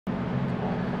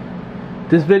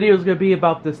This video is going to be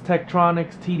about this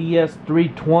Tektronix TDS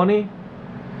 320.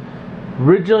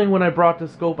 Originally when I brought the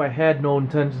scope I had no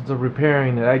intentions of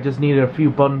repairing it. I just needed a few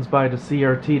buttons by the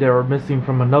CRT that were missing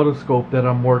from another scope that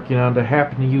I'm working on that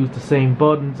happened to use the same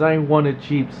buttons. I wanted it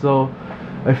cheap, so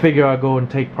I figured I'd go and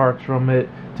take parts from it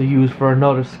to use for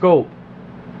another scope.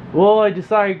 Well, I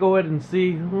decided to go ahead and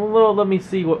see, well, let me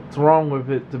see what's wrong with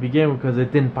it to begin with, because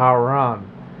it didn't power on.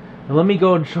 And let me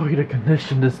go and show you the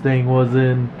condition this thing was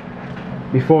in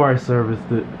before I serviced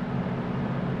it.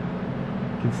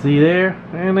 You can see there,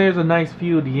 and there's a nice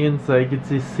view of the inside. You can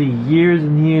just see years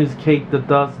and years caked of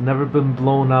dust, never been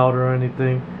blown out or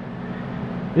anything.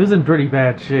 It was in pretty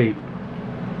bad shape.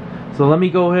 So let me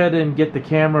go ahead and get the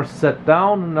camera set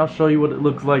down and I'll show you what it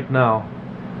looks like now.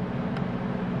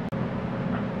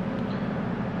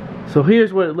 So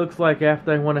here's what it looks like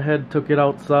after I went ahead and took it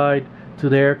outside to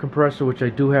the air compressor, which I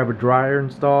do have a dryer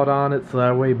installed on it, so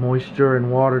that way moisture and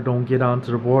water don't get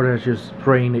onto the board. It's just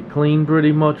spraying it clean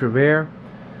pretty much with air.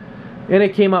 And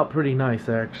it came out pretty nice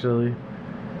actually.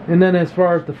 And then as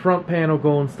far as the front panel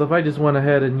going stuff, I just went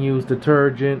ahead and used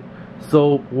detergent,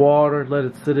 soap, water, let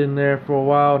it sit in there for a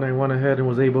while, and I went ahead and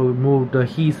was able to remove the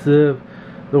adhesive,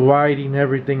 the whiting,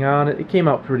 everything on it. It came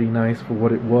out pretty nice for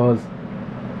what it was.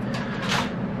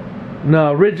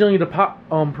 Now, originally the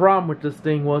problem with this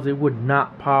thing was it would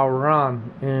not power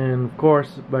on, and of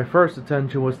course my first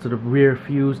attention was to the rear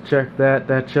fuse. Check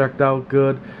that checked out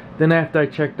good. Then after I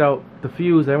checked out the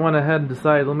fuse, I went ahead and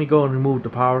decided, let me go and remove the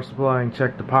power supply and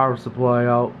check the power supply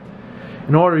out.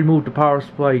 In order to remove the power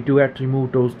supply, you do have to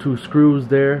remove those two screws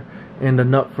there and the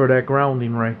nut for that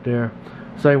grounding right there.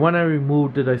 So when I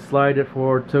removed it, I slid it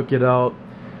forward, took it out,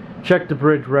 checked the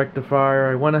bridge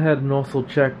rectifier. I went ahead and also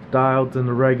checked the diodes and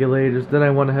the regulators. Then I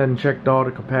went ahead and checked all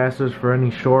the capacitors for any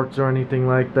shorts or anything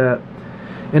like that.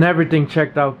 And everything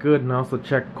checked out good, and I also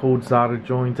checked cold solder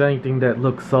joints, anything that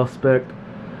looked suspect.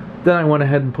 Then I went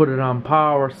ahead and put it on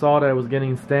power, saw that I was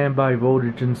getting standby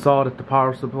voltage, and saw that the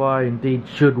power supply indeed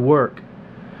should work.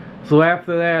 So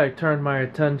after that, I turned my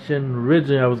attention,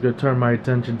 originally I was going to turn my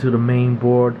attention to the main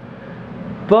board.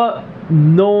 But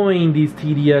knowing these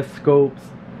TDS scopes,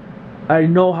 I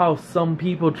know how some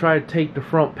people try to take the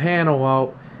front panel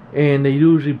out, and they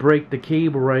usually break the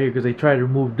cable right here because they try to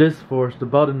remove this force, the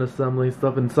button assembly and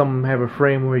stuff, and some of them have a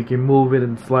frame where you can move it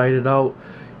and slide it out,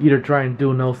 either try and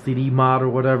do an LCD mod or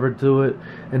whatever to it,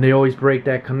 and they always break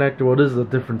that connector. Well, this is a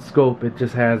different scope, it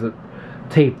just has it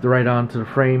taped right onto the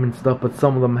frame and stuff, but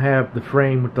some of them have the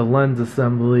frame with the lens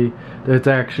assembly that's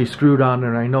actually screwed on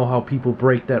there, and I know how people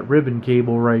break that ribbon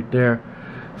cable right there.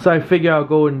 So I figure I'll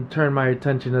go and turn my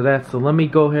attention to that. So let me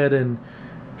go ahead and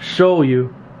show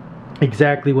you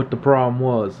exactly what the problem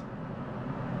was.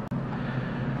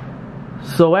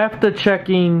 So after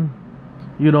checking,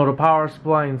 you know, the power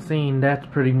supply and seeing that's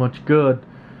pretty much good,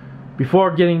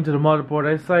 before getting to the motherboard,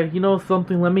 I say, you know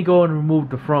something, let me go and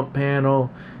remove the front panel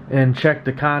and check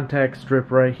the contact strip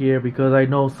right here, because I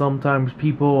know sometimes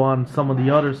people on some of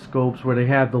the other scopes where they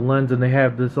have the lens and they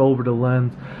have this over the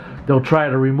lens, they'll try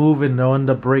to remove it and they'll end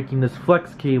up breaking this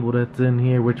flex cable that's in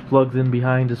here, which plugs in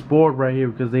behind this board right here,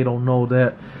 because they don't know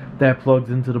that that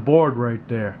plugs into the board right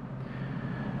there.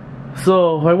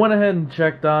 So I went ahead and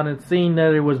checked on it, seeing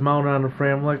that it was mounted on the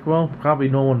frame. I'm like, well, probably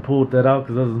no one pulled that out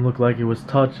because it doesn't look like it was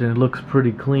touched, and it looks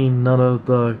pretty clean. None of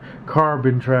the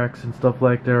carbon tracks and stuff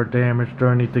like that are damaged or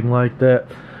anything like that.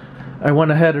 I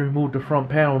went ahead and removed the front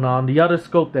panel. Now on the other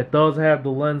scope that does have the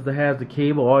lens that has the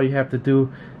cable, all you have to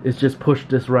do is just push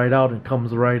this right out and it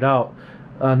comes right out.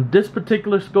 On this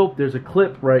particular scope, there's a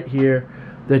clip right here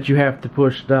that you have to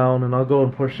push down, and I'll go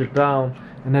and push it down,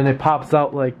 and then it pops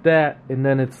out like that, and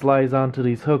then it slides onto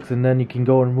these hooks, and then you can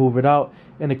go and move it out,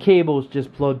 and the cable is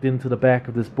just plugged into the back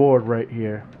of this board right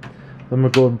here. I'm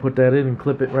going to go and put that in and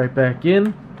clip it right back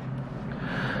in.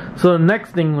 So the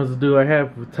next thing was to do, I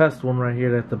have a test one right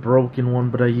here, that's the broken one,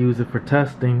 but I use it for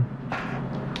testing.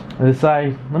 I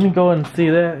decided, let me go and see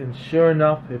that, and sure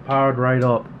enough, it powered right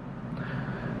up.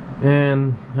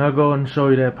 And I'll go and show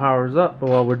you that it powers up, but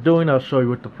while we're doing, I'll show you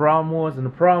what the problem was. And the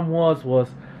problem was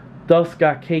dust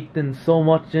got caked in so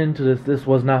much into this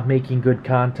was not making good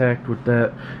contact with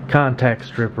that contact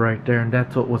strip right there, and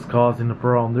that's what was causing the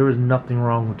problem. There was nothing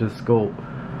wrong with this scope.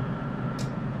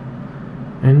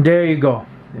 And there you go.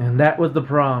 And that was the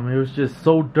problem. It was just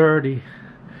so dirty.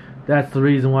 That's the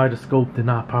reason why the scope did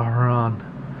not power on.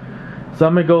 So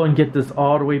I'm going to go and get this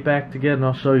all the way back together, and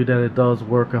I'll show you that it does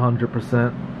work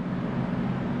 100%.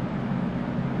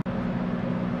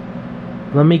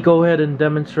 Let me go ahead and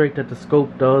demonstrate that the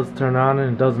scope does turn on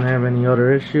and it doesn't have any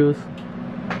other issues.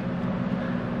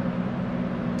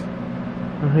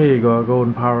 Here you go, I'll go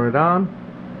and power it on.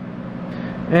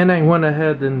 And I went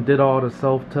ahead and did all the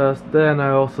self-tests. Then I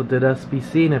also did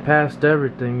SBC and it passed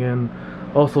everything, and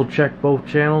also checked both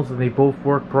channels and they both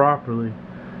work properly.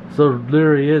 So there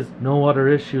literally is no other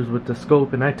issues with the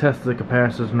scope, and I tested the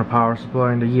capacitors and the power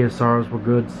supply and the ESRs were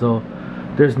good, so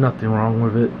there's nothing wrong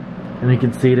with it. And you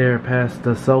can see there it passed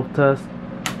the self-test.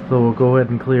 So we'll go ahead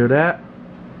and clear that.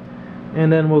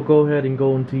 And then we'll go ahead and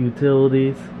go into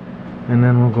utilities. And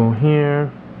then we'll go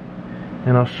here.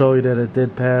 And I'll show you that it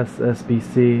did pass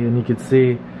SBC, and you can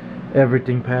see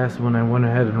everything passed when I went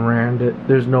ahead and ran it.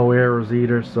 There's no errors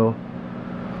either, so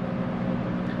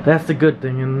that's the good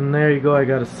thing. And there you go, I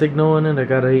got a signal in it. I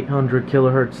got an 800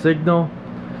 kilohertz signal,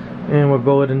 and we'll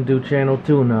go ahead and do channel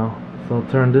 2 now. So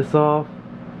I'll turn this off.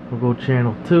 We'll go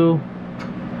channel 2.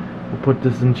 We'll put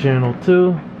this in channel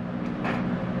 2.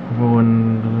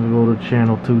 We'll go to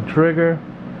channel 2 trigger.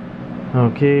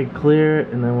 Okay, clear it,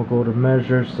 and then we'll go to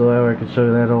measure, so that way I can show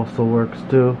you that also works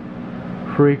too.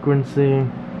 Frequency.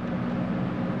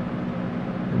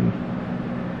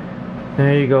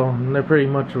 There you go, and they're pretty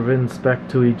much within spec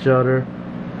to each other.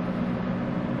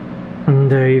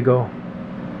 And there you go.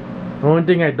 The only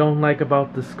thing I don't like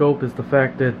about the scope is the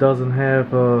fact that it doesn't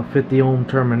have a 50 ohm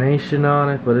termination on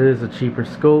it, but it is a cheaper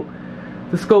scope.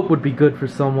 The scope would be good for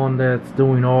someone that's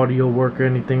doing audio work or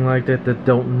anything like that that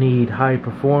don't need high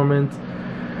performance.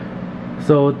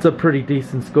 So it's a pretty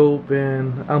decent scope,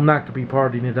 and I'm not going to be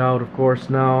parting it out, of course.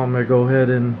 Now I'm going to go ahead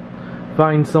and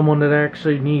find someone that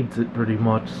actually needs it pretty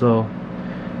much. So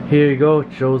here you go,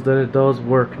 it shows that it does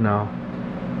work now.